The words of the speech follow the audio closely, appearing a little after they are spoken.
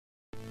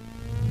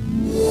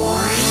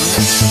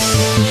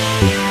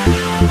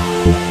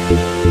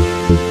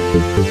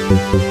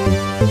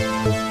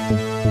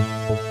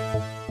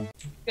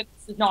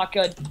not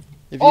good.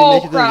 If you Oh,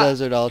 make it to the crap.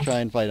 desert, I'll try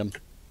and fight him.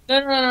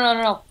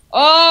 No.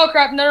 Oh,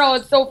 crap. No.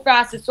 It's so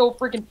fast. It's so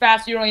freaking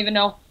fast. You don't even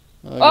know.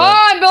 Oh, God.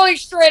 Oh, I'm building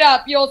straight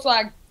up. YOLO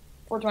swag.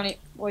 420.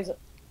 What is it?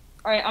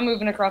 Alright, I'm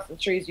moving across the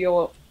trees.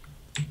 YOLO.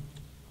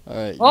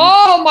 Alright.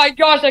 Oh, my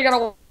gosh. I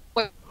gotta...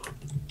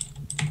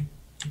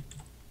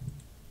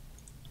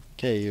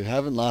 Okay, you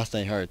haven't lost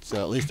any hearts,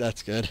 so at least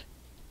that's good.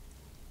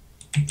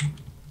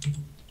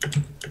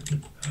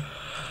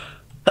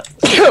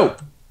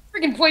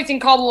 Freaking placing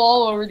cobble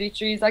all over these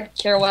trees. I could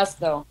care less,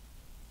 though.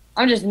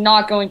 I'm just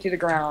not going to the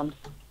ground.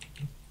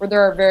 Where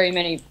there are very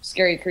many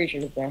scary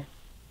creatures there.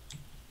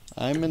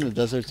 I'm in the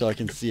desert so I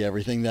can see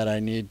everything that I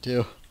need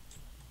to.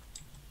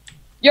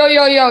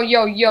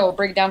 Yo.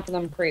 Break down for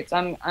them crates.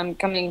 I'm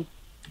coming.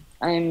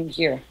 I'm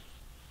here.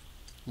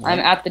 What? I'm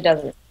at the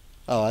desert.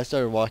 Oh, I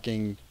started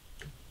walking.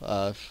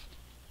 Hold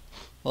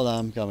on,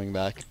 I'm coming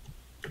back.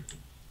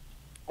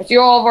 I see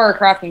all of our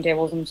crafting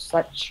tables and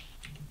such.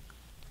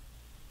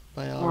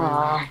 But I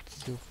already went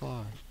too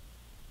far.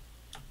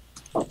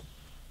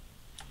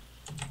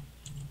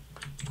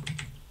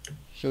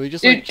 Should we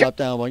just like chop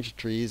down a bunch of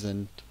trees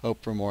and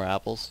hope for more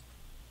apples?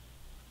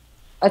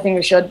 I think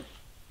we should.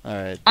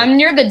 Alright. I'm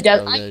near the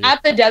desert. I'm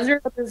at the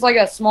desert, but there's like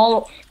a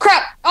small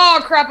crap. Oh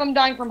crap! I'm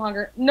dying from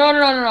hunger. No.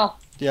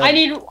 Yeah. I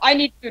need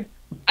food.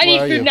 I need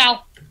food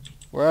now.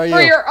 Where are you?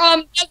 For your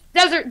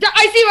desert.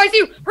 I see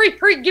you.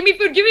 Hurry! Give me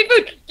food. Throw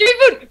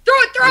it.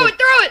 Throw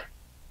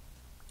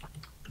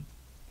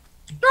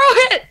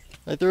it.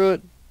 I threw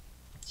it.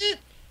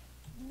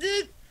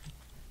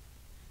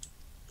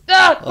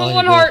 Oh,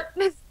 one heart.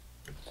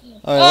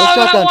 Alright, let's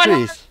chop down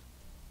trees. Heart.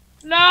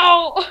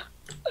 No.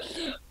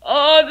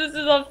 Oh, this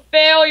is a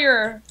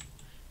failure.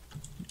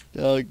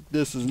 Oh,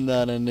 this is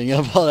not ending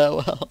up all that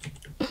well.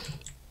 This is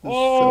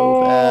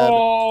so bad.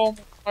 Oh,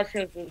 my gosh,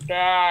 this is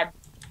bad.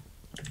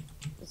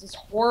 This is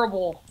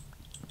horrible.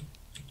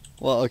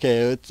 Well,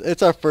 okay,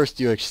 it's our first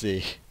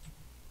UHC.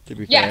 To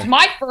be fair. Yeah, it's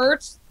my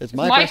first. It's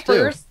my first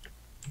too.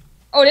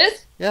 Oh, it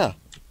is? Yeah.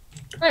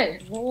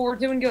 Right. Well, we're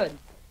doing good.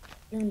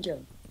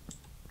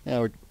 Yeah,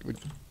 we're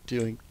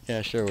doing.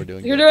 Yeah, sure, we're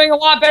doing. You're good. doing a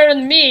lot better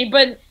than me,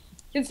 but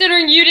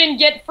considering you didn't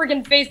get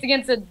freaking faced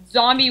against a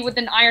zombie with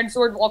an iron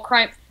sword while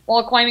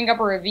climbing up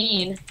a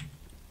ravine,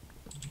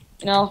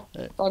 you know,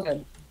 it's all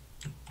good.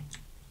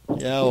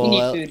 Yeah, We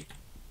well, need food.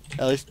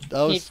 at least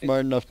I was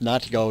smart enough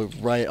not to go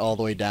right all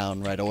the way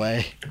down right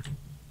away.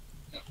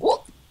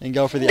 Well, and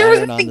go for the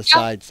iron on the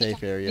side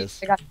safe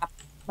areas. I'm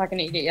not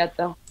gonna eat it yet,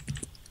 though.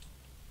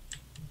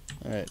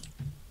 Alright.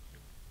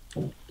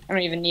 I don't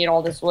even need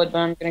all this wood, but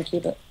I'm gonna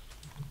keep it.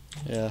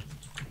 Yeah.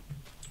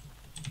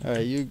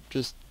 Alright, you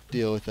just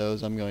deal with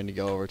those. I'm going to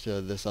go over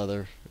to this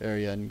other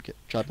area and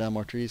chop down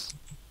more trees.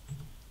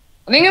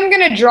 I think I'm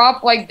gonna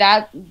drop like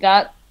that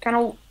kind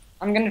of.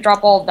 I'm gonna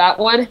drop all of that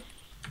wood.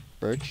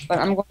 Birch. But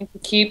I'm going to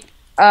keep.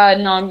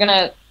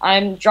 No,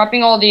 I'm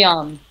dropping all the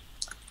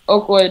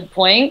oak wood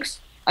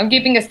planks. I'm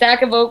keeping a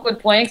stack of oak wood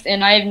planks,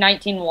 and I have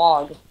 19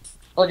 logs.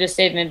 I'll just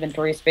save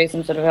inventory space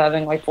instead of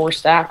having like 4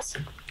 stacks.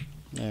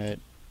 Alright.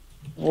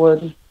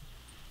 Wood.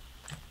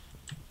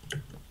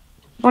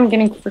 I'm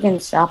getting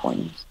freaking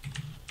saplings.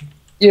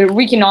 Dude,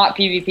 we cannot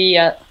PvP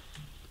yet.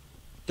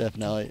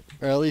 Definitely.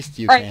 Or at least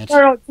you can't.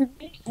 No,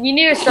 we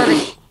need to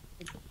start.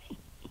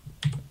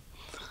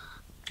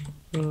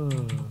 We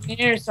need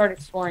to start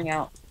exploring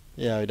out.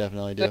 Yeah, we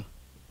definitely do.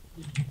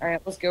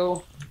 Alright, let's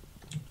go.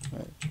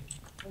 Alright.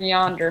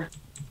 Yonder.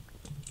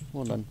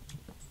 Hold on.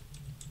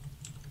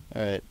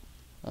 Alright.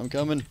 I'm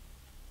coming.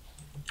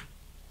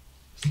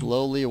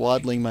 Slowly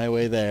waddling my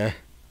way there.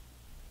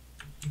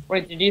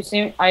 Wait, did you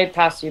see me? I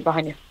passed you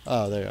behind you.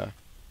 Oh, there you are.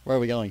 Where are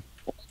we going?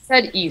 It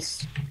said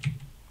east.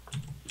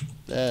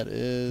 That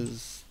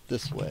is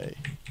this way.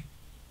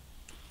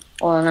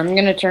 Well, and I'm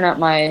gonna turn up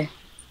my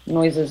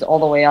noises all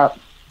the way up.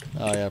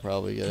 Oh yeah,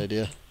 probably a good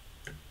idea.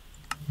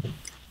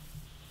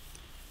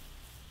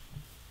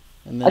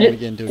 And then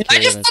begin to Did I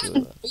just call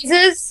them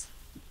noises?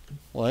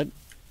 What?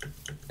 Did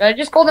I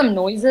just call them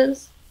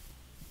noises?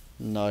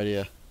 No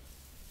idea.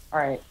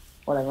 Alright,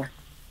 whatever.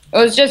 It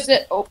was just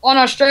on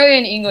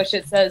Australian English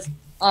it says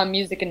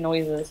music and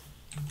noises.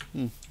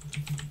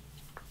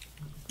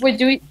 Wait,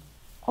 do we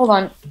hold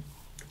on.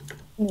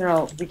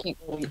 No, we can't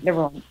go eat.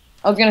 Never mind.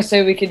 I was gonna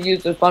say we could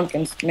use those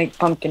pumpkins to make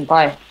pumpkin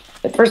pie.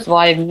 But first of all,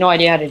 I have no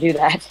idea how to do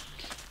that.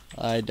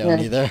 I don't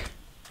either.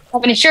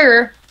 Don't have any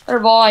sugar.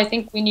 Third of all, I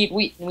think we need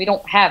wheat, and we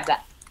don't have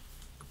that.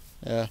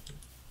 Yeah.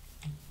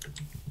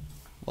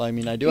 Well, I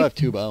mean, I do have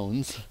 2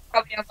 bones.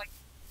 Probably have, like,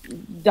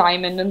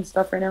 diamond and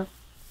stuff right now.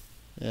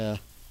 Yeah.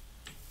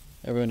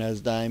 Everyone has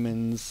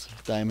diamonds,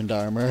 diamond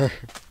armor.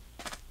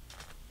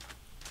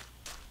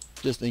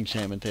 Just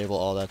enchantment table,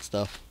 all that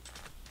stuff.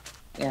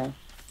 Yeah.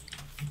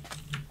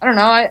 I don't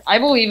know. I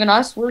believe in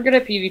us. We're good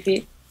at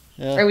PvP.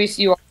 Yeah. Or at least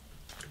you are.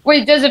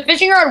 Wait, does a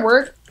fishing rod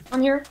work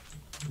on here?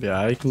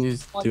 Yeah, I can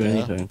just do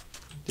anything. Do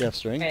you have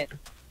string? Wait.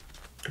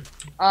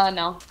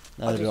 No.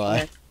 Neither do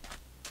I.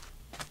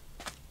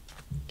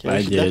 Okay, I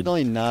we should did.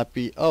 definitely not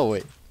be... Oh,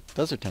 wait.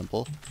 Desert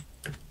temple.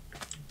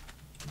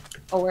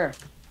 Oh, where?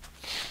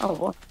 Oh,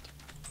 what?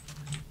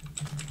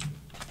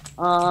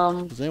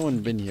 Has anyone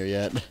been here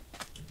yet?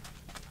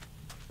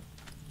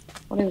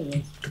 What is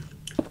this?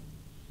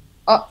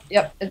 Oh,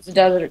 yep, it's a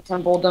desert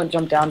temple. Don't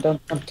jump down.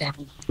 Don't jump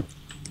down.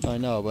 I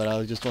know, but I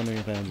was just wondering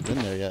if anyone's been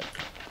there yet.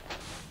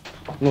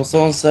 Well,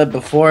 someone said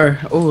before.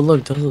 Oh,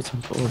 look, those are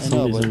oh, I know,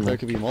 somebody's but in there there.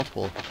 could be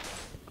multiple.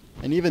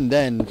 And even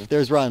then,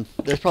 there's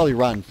probably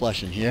rotten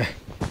flesh in here.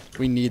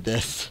 We need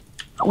this.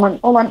 Hold on,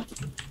 hold on.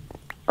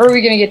 Or are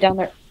we gonna get down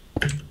there?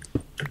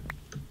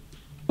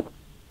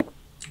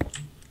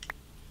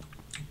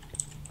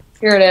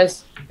 Here it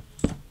is.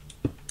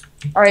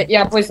 Alright,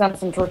 yeah, place down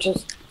some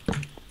torches.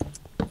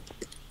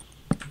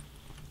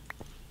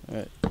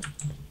 Alright. Oh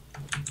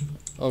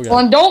Hold god.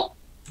 on, don't!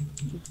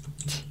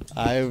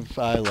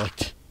 I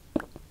looked.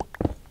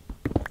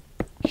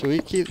 Should we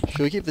keep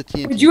the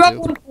TNT Did you have too?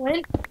 one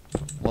flint?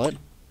 What?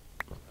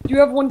 Do you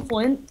have one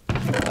flint?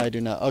 I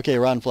do not. Okay,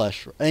 rotten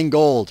flesh. And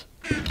gold.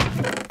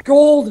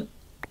 Gold!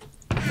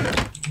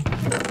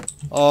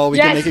 Oh, we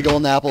Yes! can make a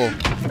golden apple.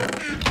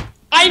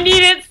 I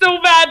need it so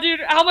bad,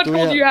 dude! How much Do we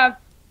gold have- do you have?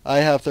 I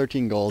have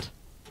 13 gold.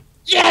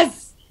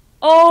 Yes!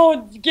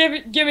 Oh, gimme.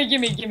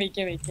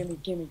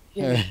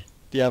 Alright.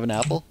 Do you have an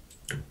apple?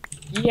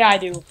 Yeah, I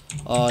do.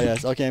 Oh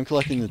yes. Okay, I'm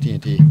collecting the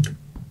TNT.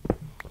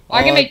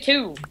 I can make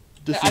 2.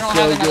 This I is don't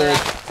so have another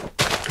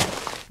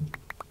good.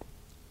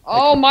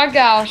 Oh my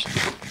gosh.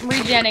 I'm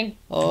regenning.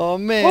 Oh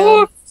man.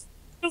 Oh,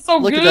 feels so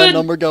Look good. at that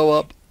number go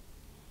up.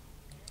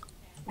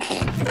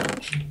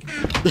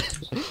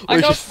 I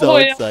We're got just so so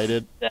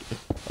excited.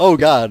 Oh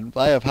god,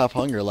 I have half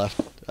hunger left.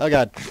 Oh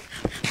god.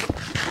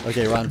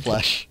 Okay, rotten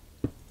flesh.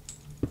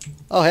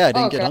 Oh hey, I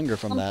didn't get Okay. hunger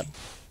from that.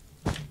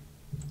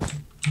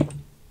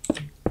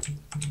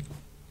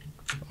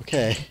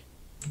 Okay.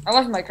 I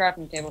left my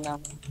crafting table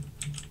down there.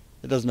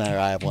 It doesn't matter,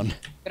 I have one.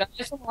 Could I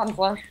get some rotten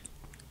flesh?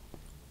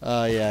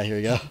 Yeah, here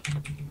we go.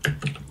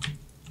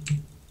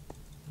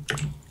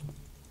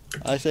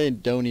 I say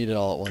don't eat it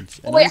all at once.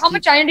 Oh, And wait, I how keep-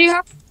 much iron do you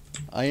have?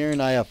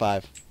 Iron, I have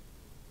 5.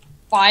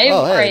 5?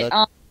 Oh, hey, Alright,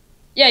 that-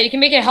 yeah, you can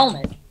make a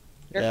helmet.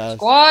 Your Yeah.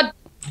 squad?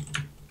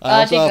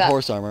 I also take have that.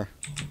 horse armor.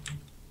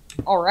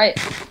 Alright.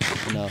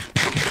 No,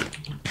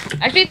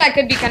 Actually, that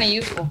could be kind of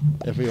useful.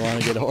 if we want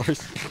to get a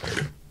horse.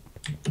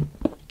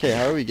 Okay,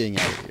 how are we getting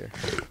out of here?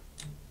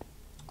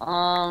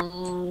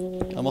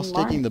 I'm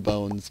also taking the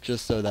bones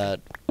just so that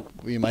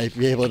we might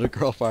be able to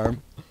grow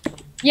farm.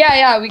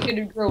 Yeah, we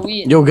could grow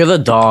wheat. Yo, get a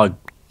dog.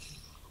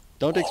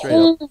 Don't dig straight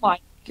up. Oh my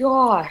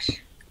gosh.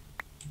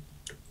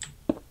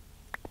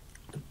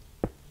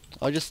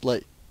 I'll just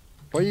let.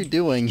 What are you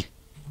doing?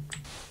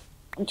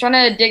 I'm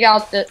trying to dig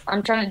out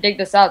I'm trying to dig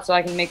this out so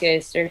I can make a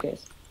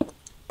staircase.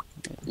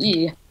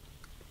 Yeah.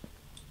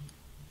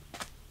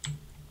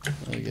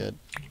 Very good.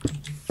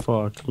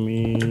 Fuck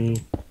me.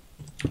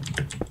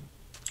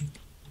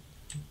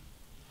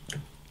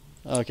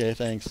 Okay,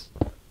 thanks.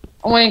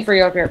 I'm waiting for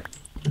you up here.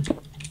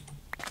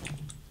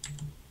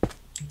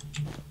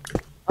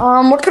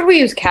 What could we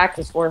use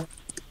cactus for?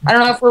 I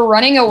don't know, if we're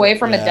running away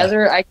from a Yeah.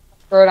 desert, I can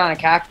throw it on a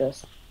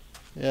cactus.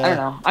 Yeah. I don't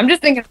know. I'm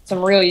just thinking of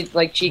some really,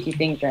 like, cheeky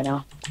things right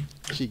now.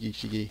 Cheeky,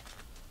 cheeky.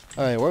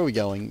 Alright, where are we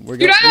going?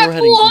 Dude, I we're have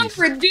heading full east.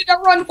 hunger! Dude, that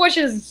run push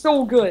is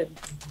so good.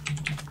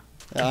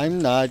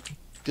 I'm not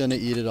gonna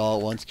eat it all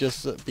at once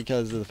just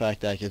because of the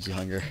fact that it gives you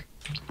hunger.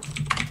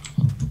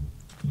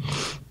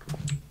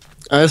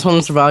 I just want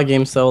to survive a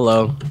game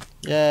solo.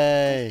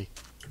 Yay!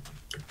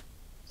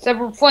 Except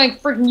we're playing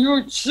freaking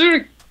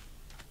UHC.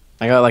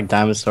 I got like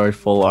diamond sword,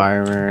 full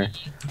armor,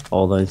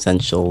 all the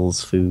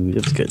essentials, food.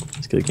 It was good.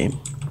 It's a good game.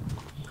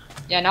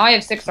 Yeah, now I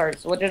have 6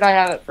 hearts. What did I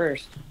have at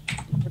first?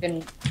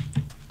 Freaking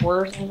 4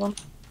 or something?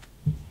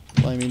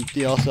 Well, I mean, do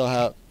you also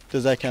have?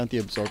 Does that count the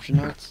absorption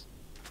hearts?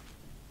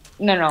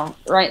 No.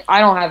 Right, I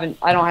don't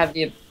have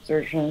the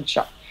absorption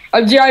shot.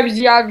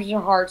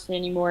 Absorption hearts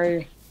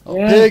anymore. Oh,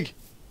 Yeah. pig!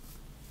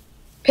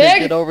 Pig?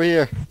 Get over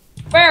here!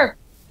 Where?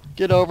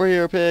 Get over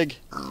here, pig!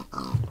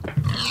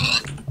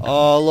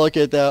 Oh, look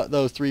at that!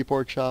 Those 3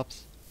 pork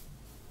chops.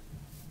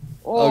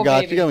 Oh god,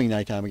 it's baby. becoming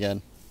nighttime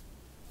again.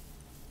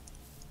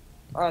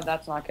 Oh,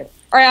 that's not good.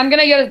 Alright, I'm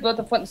gonna get us both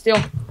a flint and steel.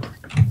 Do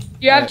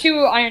you have Alright. 2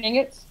 iron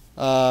ingots?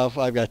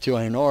 I've got 2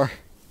 iron ore.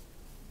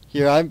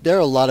 Here, there are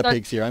a lot of Sorry.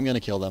 pigs here. I'm gonna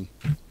kill them.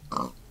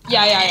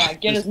 Yeah.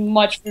 Get Just- as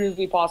much food as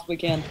we possibly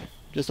can.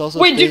 Just also.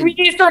 Wait, dude, stay- we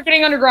need to start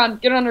getting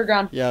underground. Get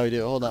underground. Yeah, we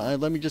do. Hold on.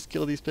 Let me just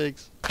kill these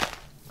pigs.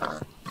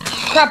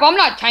 Crap, I'm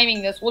not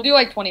timing this. We'll do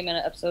like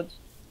 20-minute episodes.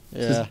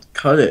 Yeah. Just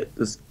cut it.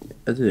 Just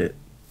edit it.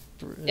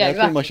 That's exactly.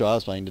 pretty much what I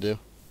was planning to do.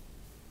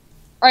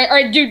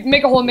 Alright, dude,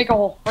 make a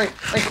hole. Right.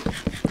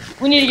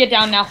 We need to get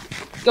down now.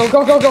 Go.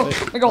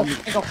 Wait, Make a hole.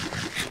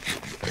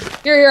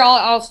 Here,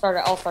 I'll start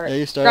it. Yeah,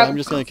 you start. Grab- I'm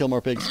just gonna kill more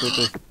pigs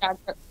quickly.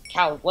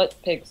 Cows, what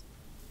pigs?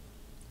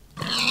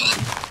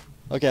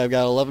 Okay, I've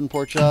got 11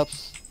 pork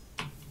chops.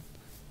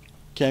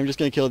 Okay, I'm just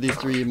gonna kill these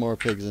 3 more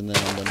pigs and then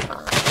I'm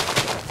done.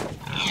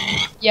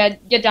 Yeah,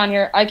 get down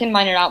here. I can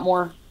mine it out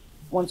more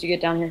once you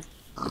get down here.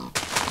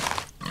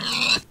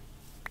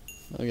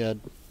 Oh god.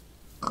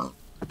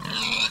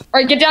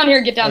 Alright, get down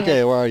here.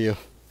 Okay, where are you?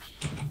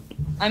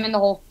 I'm in the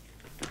hole.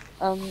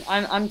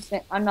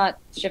 I'm not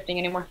shifting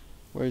anymore.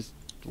 Where's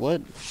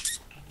what?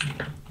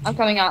 I'm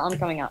coming out. I'm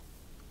coming out.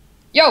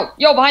 Yo,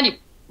 behind you.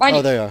 Behind Oh,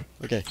 you. there you are.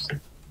 Okay.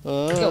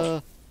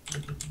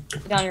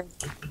 Get down here.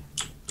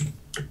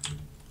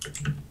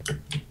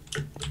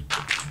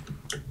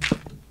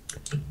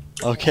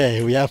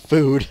 Okay, we have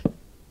food.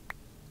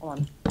 Hold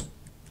on.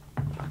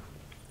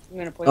 I'm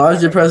gonna put How was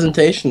that your right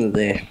presentation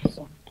today? there,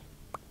 so.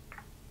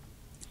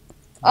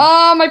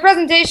 My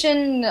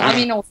presentation, I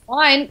mean, it was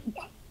fine.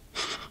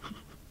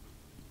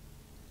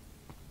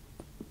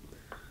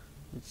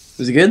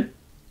 Was it good?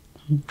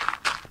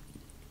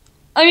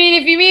 I mean,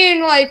 if you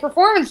mean, like,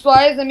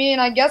 performance-wise, I mean,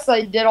 I guess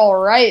I did all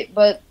right,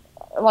 but,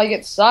 like,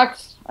 it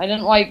sucked. I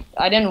didn't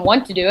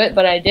want to do it,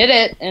 but I did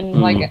it,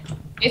 and, like,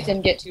 it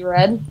didn't get too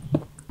red.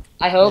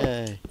 I hope.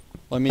 Yay.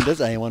 Well, I mean,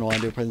 does anyone want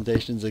to do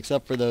presentations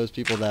except for those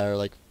people that are,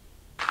 like,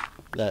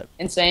 that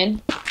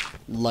Insane.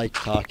 like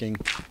talking?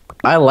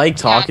 I like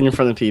talking in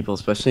front of people,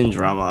 especially in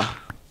drama.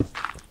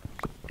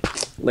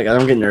 Like, I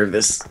don't get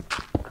nervous.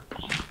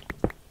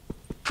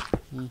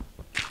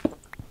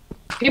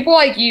 People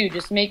like you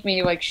just make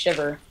me, like,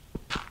 shiver.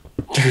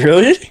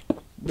 Really?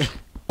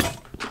 I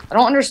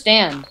don't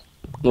understand.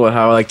 What,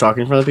 how I like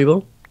talking in front of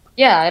people?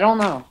 Yeah, I don't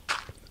know.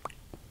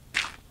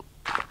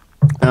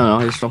 I don't know,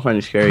 I just don't find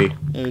it scary.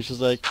 It was just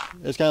like,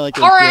 it's kind of like.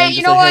 Alright,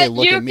 you know Hey, what?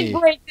 look You at me. can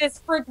break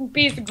this freaking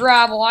piece of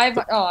gravel. I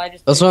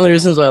just. That's one of the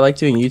reasons why I like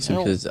doing YouTube, I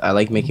don't- because I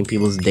like making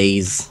people's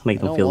days, I make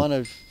them don't feel... want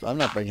to. I'm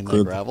not breaking that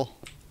good. gravel.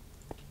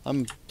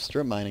 I'm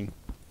strip mining.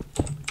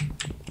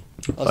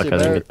 Fuck, Also, I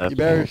didn't get that you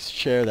better point.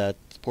 share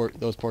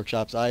those pork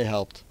chops. I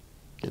helped.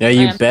 Yeah,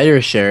 you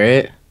better share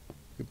it.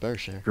 You better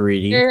share.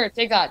 Greedy. Here,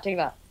 take that, take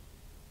that.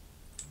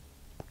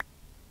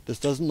 This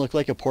doesn't look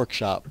like a pork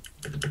shop.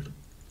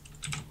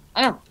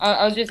 I know.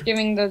 I was just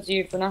giving those to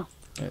you for now.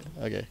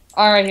 Okay.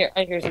 Alright,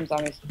 I hear some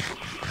zombies.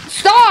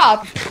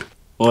 Stop!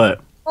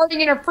 What?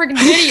 Farting in a freaking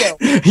video.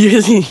 You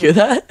guys didn't hear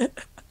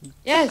that?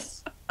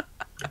 Yes.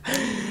 I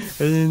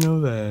didn't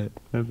know that.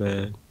 My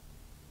bad.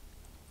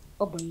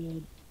 Oh,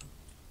 bad.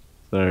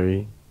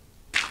 Sorry.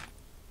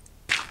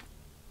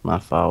 My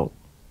fault.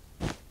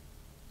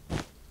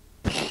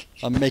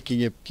 I'm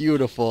making it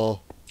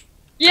beautiful.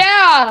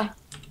 Yeah!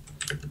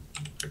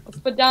 Let's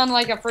put down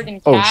like a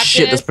freaking cactus. Oh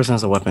shit, this person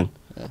has a weapon.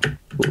 Yeah.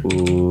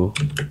 Ooh.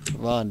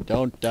 Come on,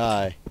 don't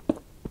die.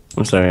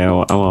 I'm sorry, I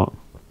won't.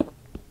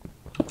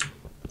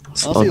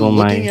 Honestly,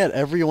 looking at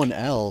everyone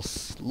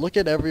else. Look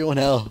at everyone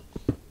else.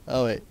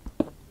 Oh, wait.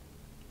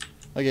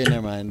 Okay,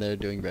 never mind. They're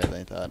doing better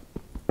than I thought.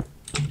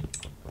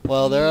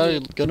 Well, there are a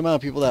good amount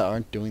of people that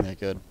aren't doing that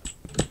good.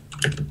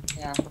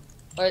 Yeah.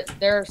 But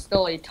there are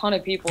still a ton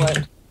of people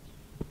that...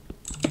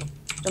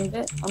 I'm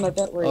a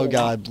bit worried. Oh about-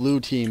 god, blue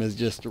team is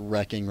just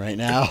wrecking right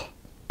now.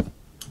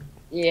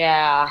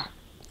 Yeah.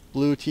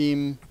 Blue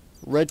team,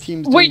 red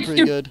team's doing pretty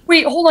dude, good.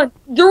 Wait, hold on.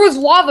 There was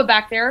lava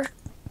back there.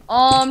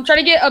 Try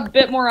to get a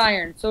bit more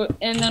iron,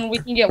 and then we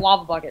can get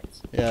lava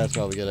buckets. Yeah, that's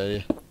probably a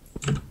good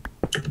idea.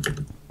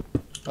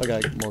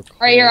 Okay, more coal.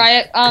 Right here,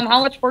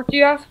 how much pork do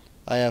you have?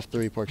 I have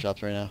 3 pork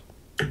chops right now.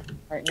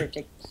 Alright, here,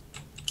 take this.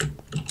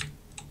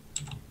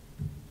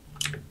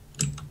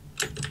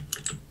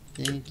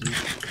 Thank you.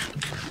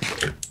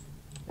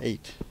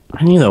 8.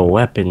 I need a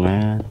weapon,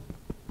 man.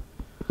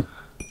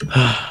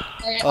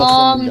 Alright, Oh,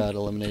 someone got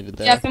eliminated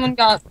there. yeah, someone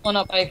got one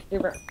up by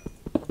Creeper.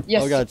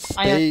 Yes. Oh god,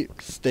 iron.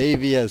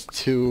 Stavey has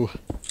 2.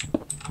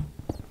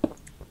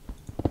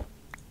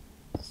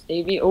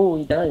 Stevie, oh,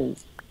 he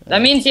does.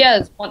 That means he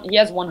has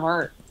one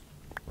heart.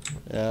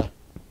 Yeah.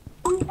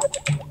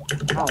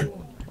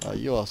 Ow.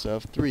 You also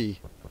have 3.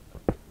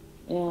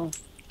 Yeah.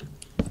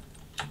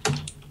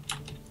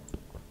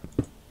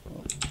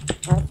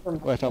 That's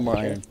from- Oh, I found more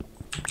iron.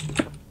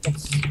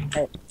 Yes.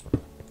 Right.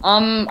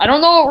 I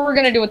don't know what we're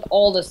gonna do with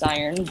all this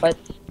iron, but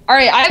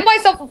alright, I have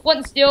myself a flint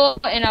and steel,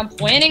 and I'm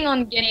planning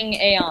on getting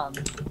a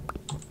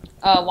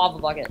lava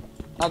bucket.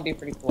 That'd be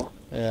pretty cool.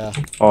 Yeah.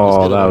 Oh, Just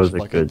get that bunch was of a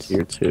good buckets.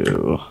 tier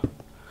 2.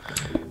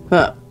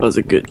 That was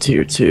a good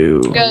tier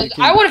 2. Because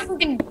I would have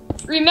freaking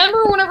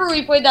remember whenever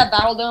we played that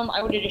Battle Dome,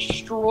 I would have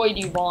destroyed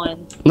you,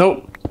 Vaughn.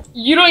 Nope.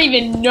 You don't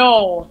even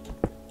know.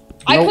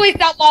 I Nope. placed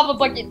that lava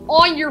bucket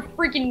on your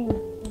freaking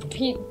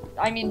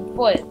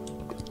foot.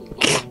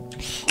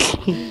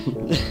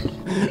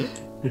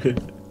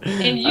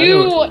 And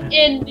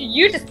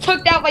you just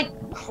took that like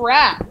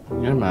crap.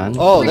 Yeah, man.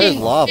 Oh, there's Freaking-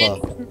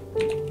 lava.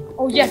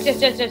 Oh yes.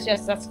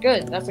 That's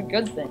good. That's a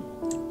good thing.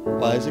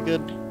 Why is it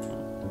good?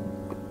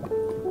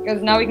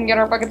 Because now we can get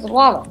our buckets of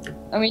lava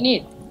that we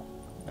need.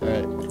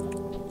 Alright.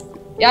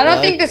 Yeah, I don't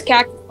Why? think this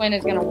cactus plan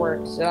is gonna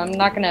work, so I'm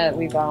not gonna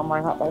leave that on my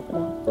hotbar for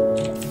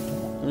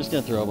now. I'm just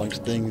gonna throw a bunch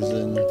of things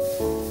in.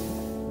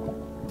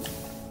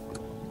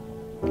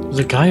 There's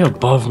a guy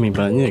above me,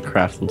 but I need a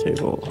crafting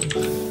table.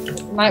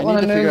 Might We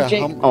want need to to figure move out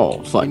Jake. how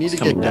Oh, fuck. We need it's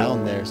to get coming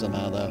down there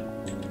somehow, though.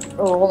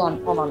 Oh, hold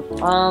on.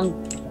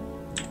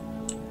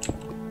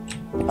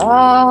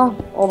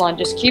 Hold on.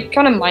 Just keep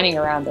kind of mining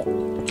around it.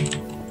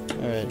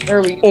 Alright.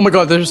 There we go. Oh my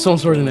god, there's some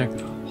sword in there.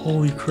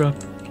 Holy crap.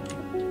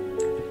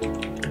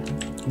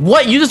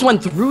 What? You just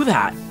went through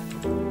that?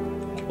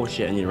 Oh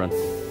shit, I need to run.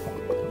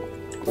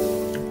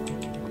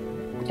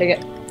 Take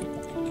it.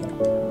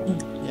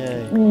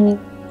 Yay.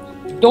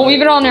 Don't leave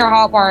it on their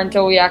hotbar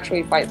until we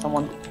actually fight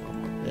someone.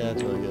 Yeah,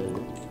 that's really good.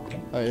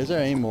 Alright, is there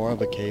any more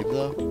of a cave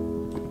though?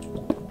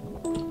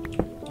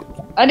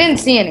 I didn't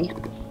see any.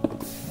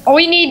 All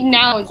we need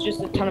now is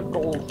just a ton of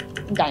gold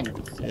and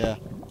diamonds. Yeah.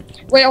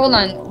 Wait, hold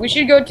on. We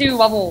should go to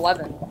level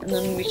 11, and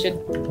then we should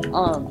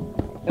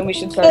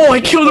start. Oh,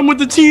 I killed him with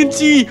the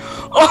TNT!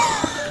 Oh!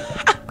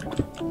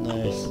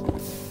 Nice.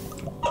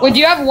 Wait, do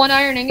you have 1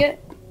 iron ingot?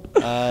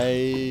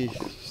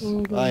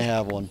 I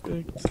have one.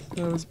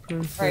 That was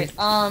perfect.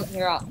 Alright,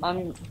 here,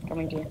 I'm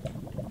coming to you.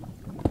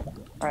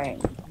 Alright,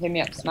 hit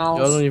me up, Smells.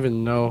 Y'all don't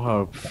even know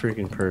how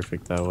freaking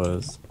perfect that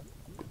was.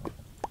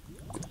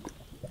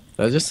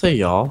 Did I just say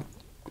y'all?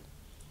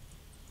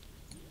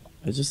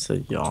 I just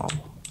said y'all.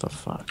 What the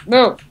fuck?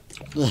 Move.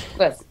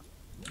 Yes.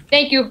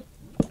 Thank you.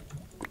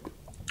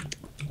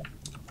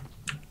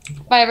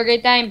 Bye, have a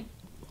great time.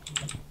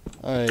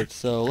 Alright,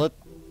 so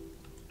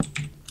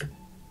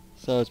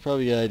it's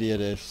probably a good idea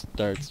to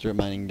start strip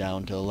mining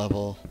down to a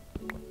level,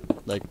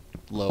 like,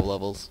 low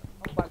levels.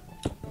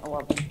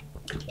 11.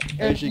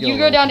 I should You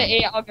go go down to 10.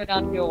 8, I'll go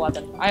down to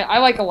 11. I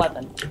like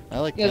 11. I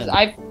like Because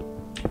 10.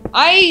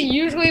 I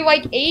usually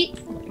like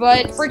 8,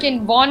 but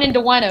freaking Vaughn and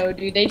Dueno,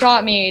 dude, they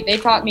taught me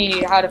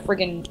how to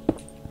freaking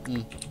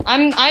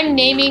I'm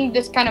naming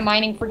this kind of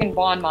mining freaking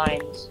Vaughn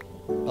mines.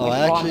 Oh,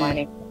 Like Vaughn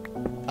mining.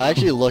 I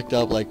actually looked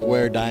up like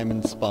where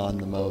diamonds spawn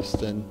the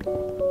most, and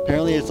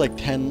apparently it's like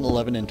 10,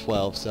 11, and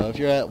 12. So if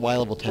you're at Y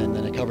level 10,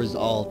 then it covers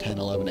all 10,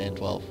 11, and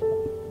 12.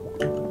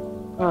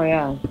 Oh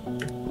yeah.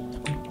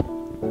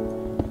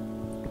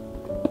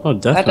 Oh,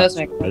 death That does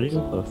match make already?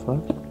 What the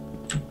fuck?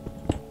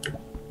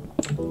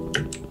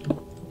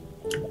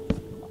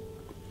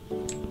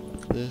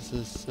 This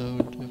is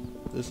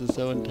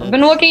so intense. I've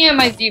been looking at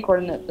my Z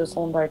coordinate this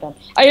whole entire time.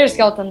 I hear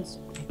skeletons.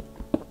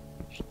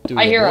 Do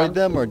I we hear avoid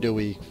them or do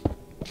we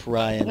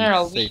try and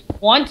No, we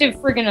want to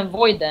freaking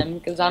avoid them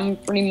because I'm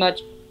pretty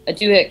much a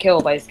 2-hit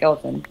kill by a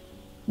skeleton.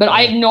 But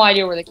I have no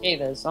idea where the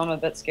cave is, so I'm a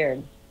bit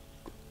scared.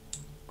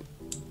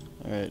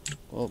 Alright,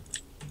 well.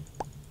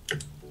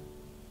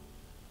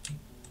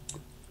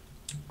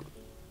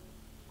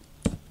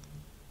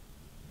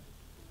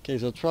 Okay,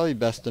 so it's probably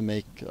best to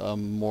make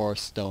more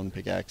stone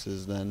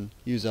pickaxes than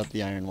use up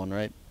the iron one,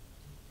 right?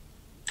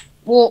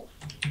 Well,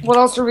 what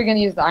else are we gonna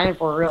use the iron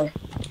for, really?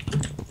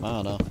 I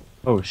don't know.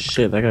 Oh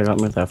shit, that guy got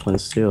me with that flint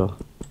steel.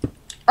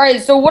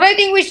 Alright, so what I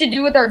think we should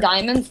do with our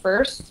diamonds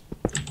first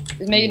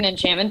is make an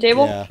enchantment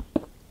table. Yeah.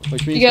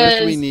 Which means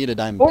first we Because need a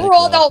diamond pick,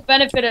 overall, though. that'll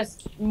benefit us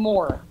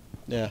more.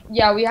 Yeah.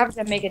 Yeah, we have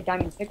to make a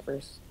diamond pick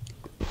first.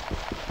 Is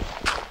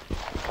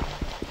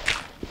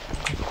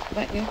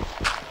that you?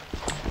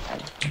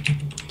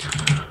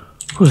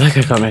 Ooh, that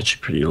guy got me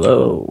actually pretty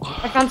low.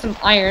 I found some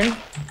iron.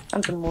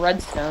 Found some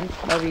redstone.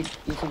 That'll be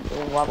decent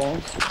for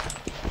levels.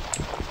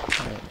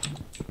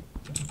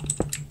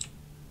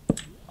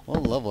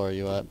 What level are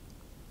you at?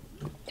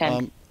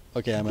 10.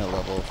 Okay, I'm at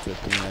level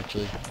 15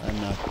 actually.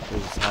 I'm not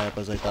as high up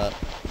as I thought.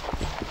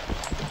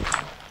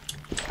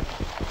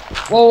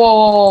 Whoa, whoa,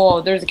 whoa, whoa,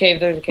 whoa. There's a cave,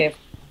 there's a cave.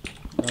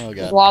 Oh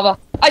There's god. lava.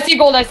 I see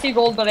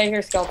gold, but I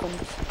hear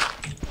skeletons.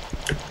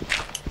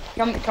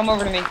 Come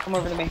over to me, come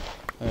over to me.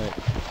 Alright.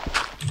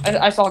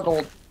 I saw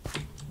gold.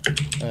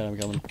 Alright, I'm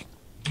coming.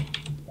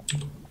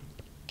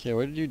 Okay,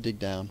 where did you dig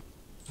down?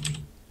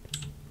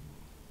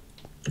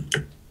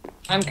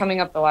 I'm coming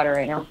up the ladder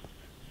right now.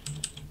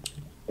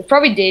 It's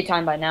probably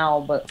daytime by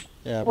now, but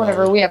Yeah,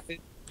 whatever, probably. we have food.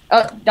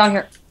 Oh, down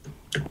here.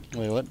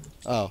 Wait, what?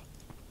 Oh.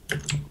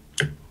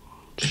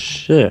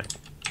 Shit.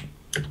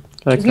 That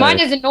Because mine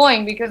guy- is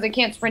annoying because I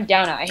can't sprint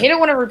down it. I hate it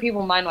whenever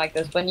people mine like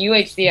this, but in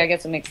UHC, I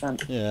guess it makes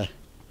sense. Yeah.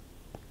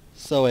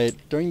 So wait,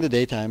 during the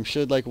daytime,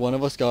 should like one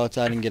of us go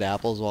outside and get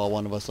apples while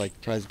one of us like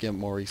tries to get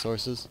more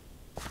resources?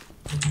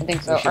 I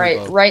think so. Or should we Alright,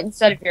 both? right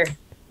instead of here.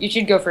 You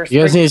should go first.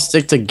 You guys Right. need to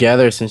stick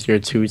together since you're a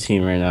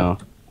 2-team right now.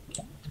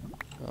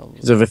 Probably.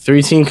 Because if a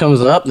 3-team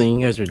comes up, then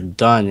you guys are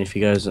done if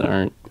you guys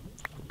aren't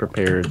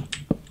prepared.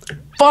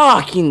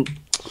 Fucking...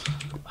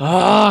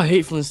 Ah, I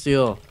hate flint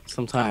steel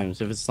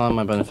sometimes if it's not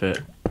my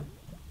benefit.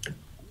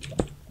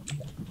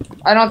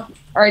 I don't.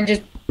 Alright,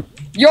 just.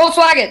 Yo,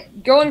 swag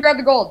it! Go and grab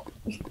the gold!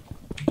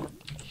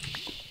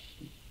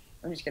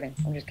 I'm just kidding.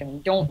 I'm just kidding.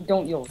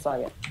 Don't yo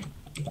swag it.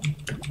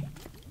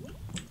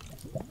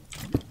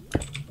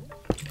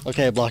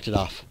 Okay, I blocked it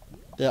off.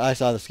 Yeah, I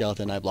saw the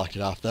skeleton. I blocked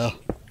it off though.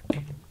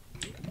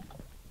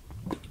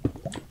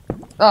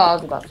 Oh, I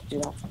was about to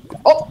do that.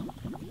 Oh!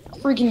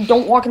 Freaking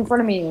don't walk in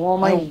front of me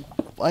while I'm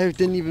I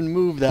didn't even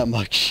move that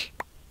much.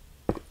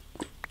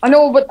 I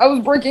know, but I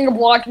was breaking a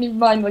block and you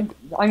mind like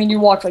I mean you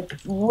walked like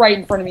right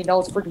in front of me. That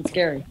was freaking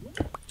scary.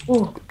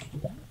 Ooh.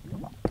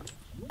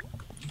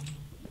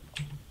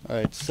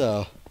 Alright,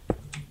 so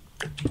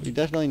we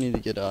definitely need to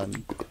get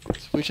on.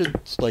 We should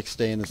like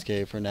stay in this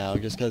cave for now,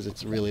 just because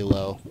it's really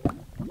low.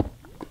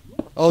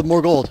 Oh,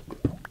 more gold.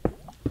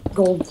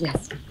 Gold,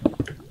 yes.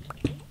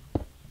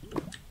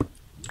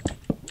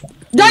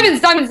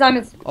 Diamonds, diamonds,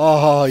 diamonds!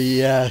 Oh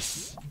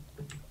yes.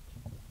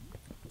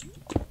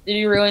 Did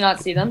you really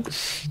not see them?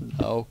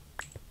 No.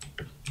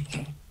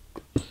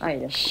 I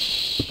do.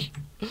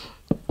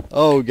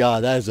 Oh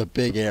god, that is a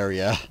big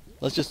area.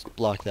 Let's just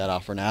block that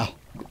off for now.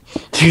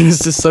 Dude,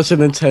 this is such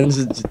an intense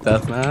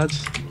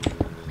deathmatch.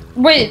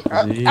 Wait,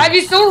 Jeez. have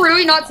you still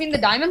really not seen the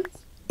diamonds?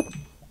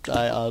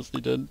 I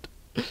honestly didn't.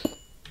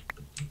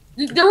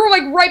 They were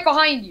like right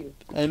behind you.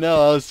 I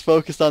know, I was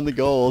focused on the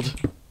gold.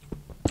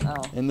 Oh.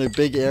 In the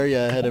big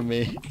area ahead of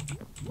me.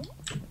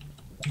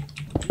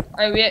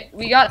 Alright,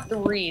 we got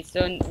 3,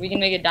 so we can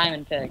make a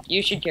diamond pick.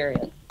 You should carry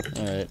it.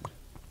 Alright.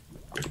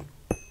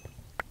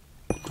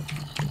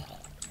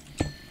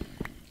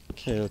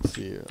 Okay, let's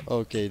see here.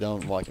 Okay,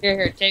 don't walk.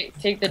 Here,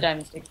 take the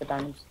diamonds, take the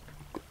diamonds.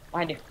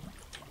 Behind you.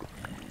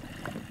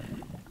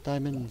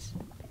 Diamonds.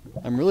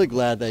 I'm really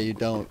glad that you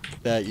don't,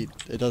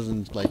 it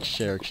doesn't, like,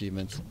 share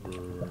achievements.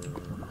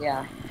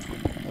 Yeah.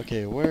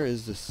 Okay, where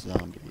is this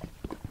zombie?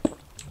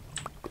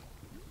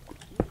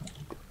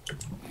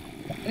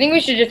 I think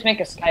we should just make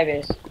a sky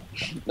base.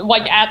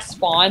 Like at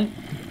spawn.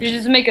 We should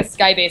just make a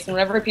sky base, and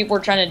whenever people are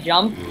trying to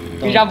jump,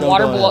 we should have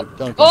water below.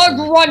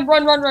 Oh,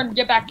 run,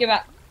 get back.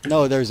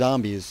 No, they're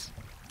zombies.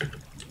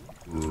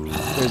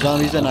 They're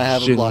zombies and I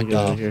have them blocked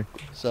off. Here.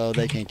 So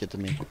they can't get to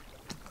me.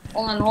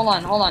 Hold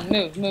on.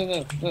 Move.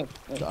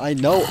 I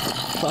know.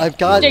 I've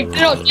got... Jake.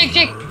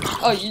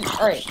 Oh,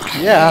 alright.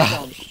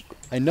 Yeah.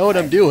 I know what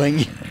I'm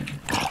doing.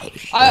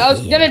 I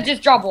was gonna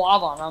just drop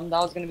lava on them. That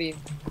was gonna be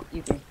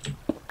easy.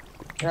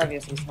 You're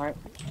obviously smart.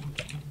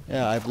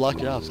 Yeah, I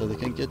blocked it off so they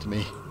couldn't get to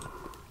me.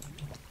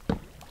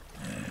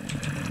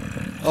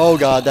 Oh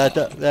god,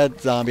 that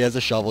zombie has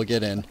a shovel.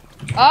 Get in.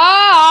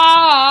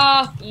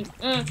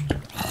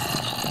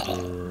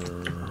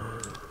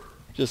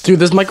 Just... Dude,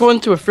 this might go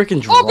into a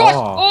freaking draw.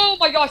 Oh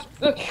my gosh!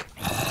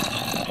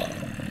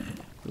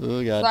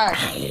 Oh god.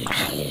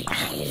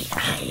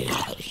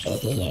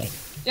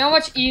 You know how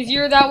much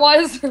easier that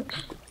was?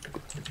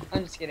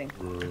 I'm just kidding.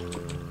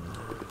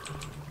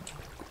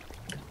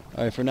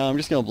 Alright, for now I'm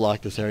just gonna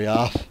block this area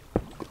off.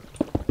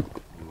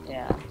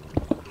 Yeah.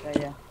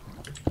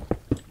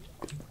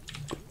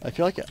 I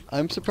feel like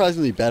I'm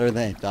surprisingly better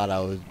than I thought I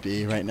would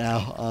be right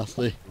now,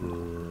 honestly.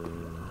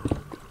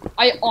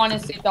 I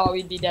honestly thought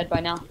we'd be dead by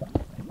now.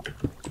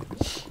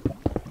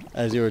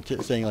 As you were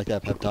saying like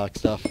that pep talk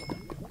stuff.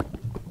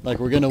 Like,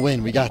 we're gonna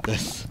win, we got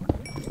this.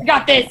 We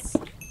got this!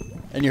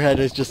 And your head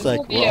is just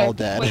like, we're all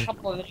dead.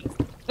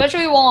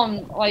 Especially while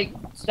I'm, like,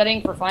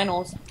 studying for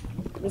finals.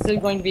 This is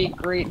going to be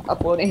great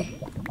uploading.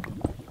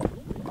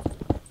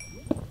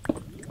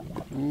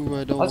 Ooh,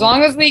 I don't as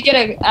long as we get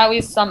at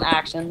least some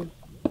action.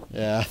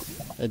 Yeah,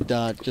 and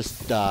not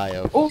just die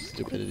of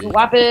stupidity.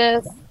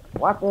 Lapis.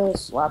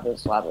 Alright,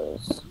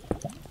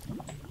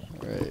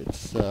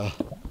 so...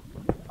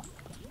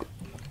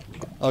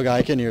 Oh god,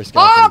 I can hear a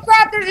skeleton. Oh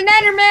crap, there's an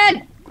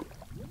Enderman!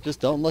 Just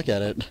don't look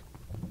at it.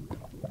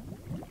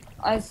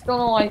 I still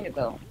don't like it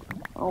though.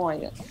 I don't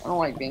like it. I don't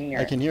like being near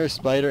I can hear a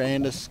spider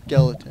and a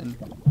skeleton.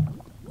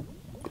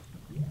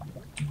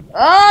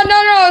 Oh,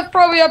 no, it's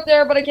probably up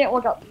there, but I can't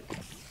look up.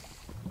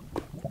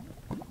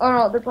 Oh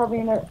no, they're probably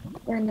in there.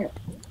 They're in there.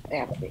 They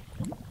have to be.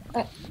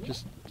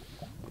 Just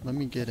let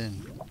me get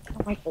in. I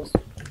don't like this.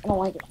 I don't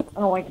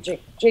like it,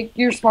 Jake. Jake,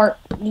 you're smart.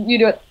 You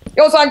do it.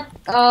 Yo, Slug!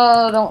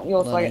 Don't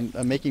yo, Slug.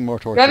 I'm making more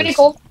torches. Do you have any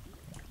coal?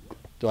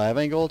 Do I have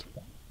any gold?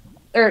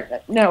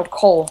 No,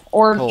 coal.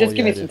 Or coal, just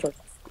give me some torches.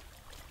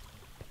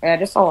 Yeah,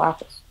 just all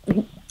lapis.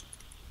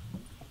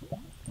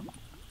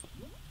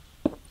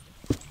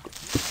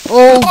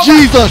 Oh,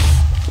 Jesus!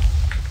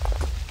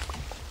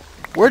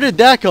 Where did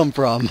that come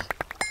from?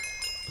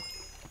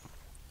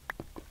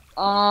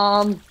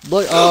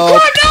 Look,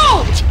 God,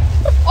 no!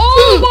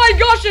 Oh my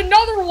gosh,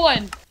 another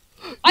one!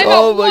 I'm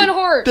at 1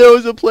 heart! There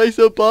was a place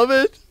above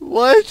it?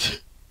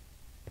 What?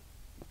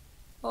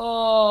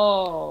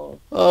 Oh.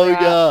 Oh,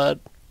 crap. God.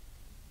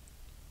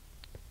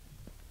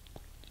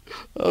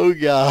 Oh,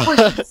 God.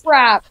 Freaking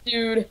crap,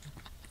 dude.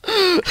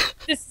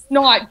 This is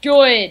not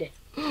good.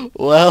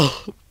 Well.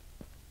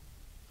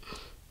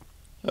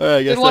 Alright,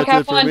 I guess luck,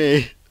 that's it have for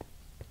me.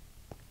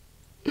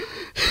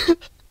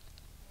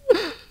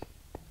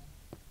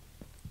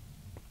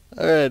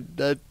 Alright,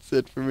 that's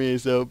it for me,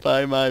 so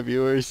bye my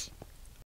viewers.